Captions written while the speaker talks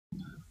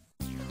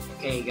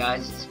Hey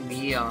guys, it's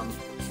me.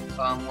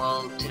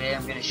 Well, today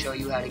I'm going to show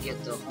you how to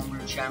get the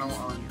homebrew channel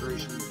on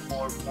version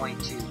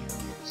 4.2.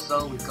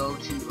 So we go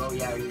to, oh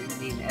yeah, you're going to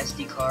need an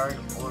SD card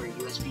or a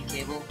USB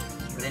cable.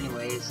 But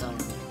anyways,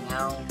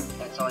 now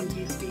that's all you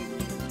basically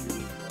need.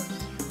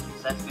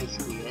 So that's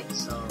basically it.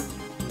 So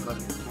you go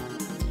to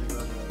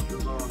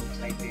Google and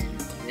type in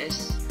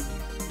this,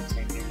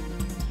 type in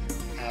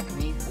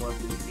Acme or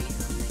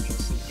Bluetooth, and then you'll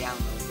see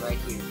download right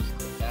here. Just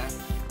click that,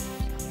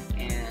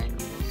 and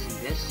you will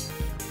see this.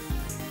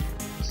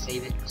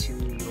 Save it to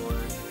your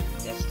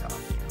desktop,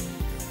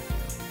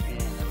 and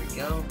there we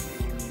go.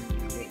 And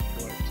we wait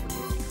for it to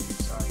load.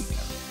 Sorry,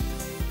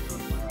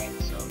 alright,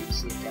 so you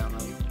see it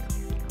downloading,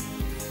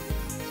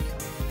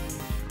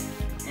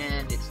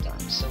 and it's done.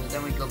 So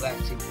then we go back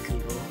to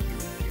Google.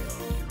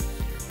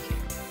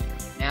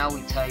 Now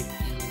we type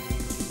in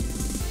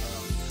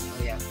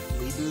oh yeah,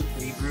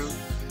 Rebrew.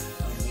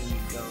 Then you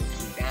go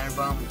to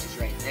Bannerbomb, which is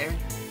right there.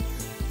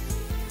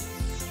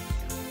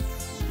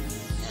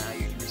 Now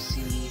you're gonna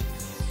see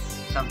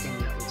something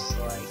that looks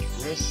like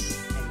this,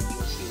 and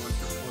you'll see one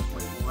for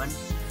 4.1,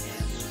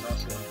 and there's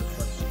also one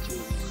for 4.2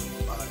 at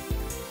the bottom.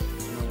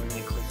 And then we're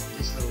going to click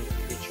this little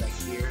bitch right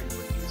here, and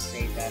we're going to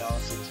save that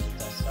also to the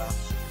desktop.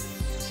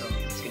 So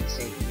it's going to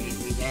save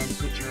immediately. Then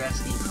put your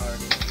SD card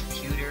in the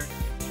computer,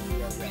 and you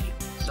are ready.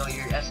 So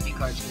your SD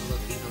card is going to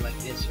look either like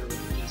this or with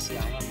a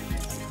DCI in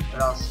it,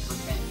 but also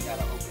then you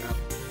got to open up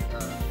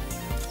the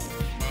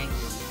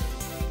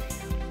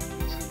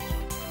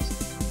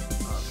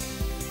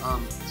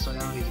so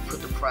then we can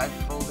put the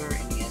private folder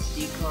in the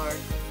SD card,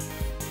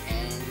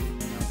 and you can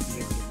get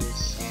rid of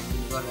this. And when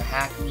you go to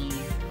Hackney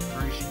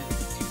version,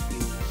 you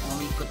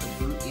only put the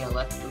boot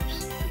ELF. Oops,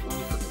 you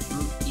only put the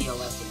boot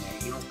ELF in there.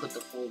 You don't put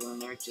the folder in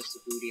there, just the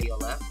boot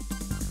ELF.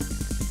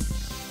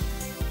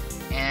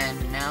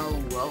 And now,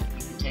 well,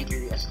 you can take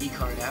your SD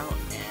card out,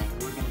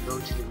 and we're gonna go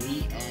to the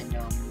Wii. And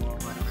well,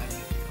 I don't have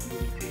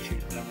any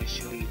pictures, but I'm gonna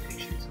show you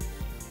pictures.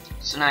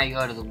 So now you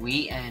go to the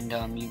Wii, and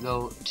you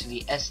go to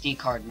the SD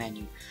card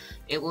menu.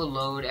 It will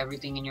load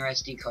everything in your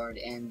SD card,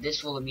 and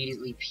this will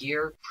immediately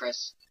appear.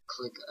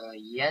 Click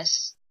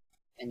yes,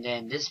 and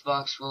then this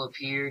box will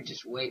appear.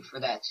 Just wait for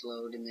that to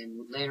load, and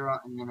then later on,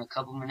 in a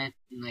couple minutes,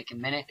 in like a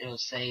minute, it'll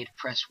say to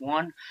press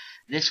 1.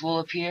 This will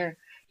appear.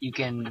 You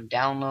can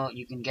download,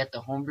 you can get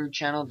the homebrew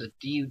channel, the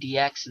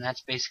DUDX, and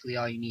that's basically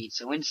all you need.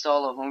 So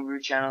install a homebrew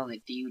channel,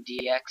 the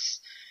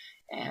DUDX,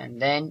 and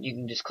then you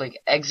can just click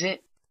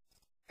exit.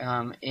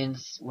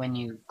 When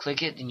you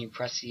click it, then you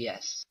press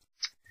yes.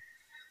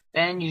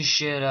 Then you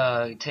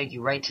should take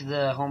you right to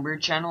the homebrew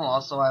channel.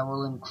 Also, I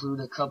will include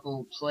a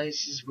couple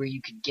places where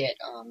you could get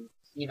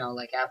you know,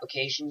 like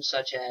applications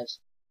such as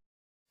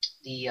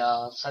the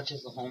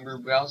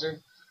homebrew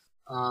browser.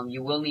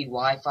 You will need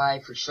Wi-Fi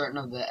for certain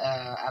of the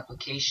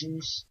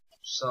applications,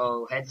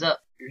 so heads up,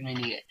 you're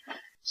gonna need it.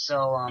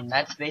 So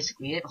that's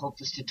basically it. Hope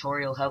this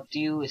tutorial helped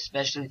you,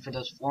 especially for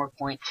those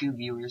 4.2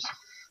 viewers.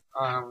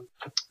 I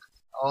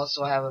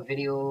also have a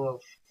video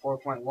of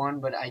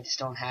 4.1, but I just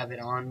don't have it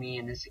on me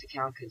in this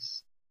account,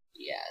 because,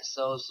 yeah,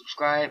 so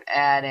subscribe,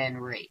 add,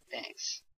 and rate. Thanks.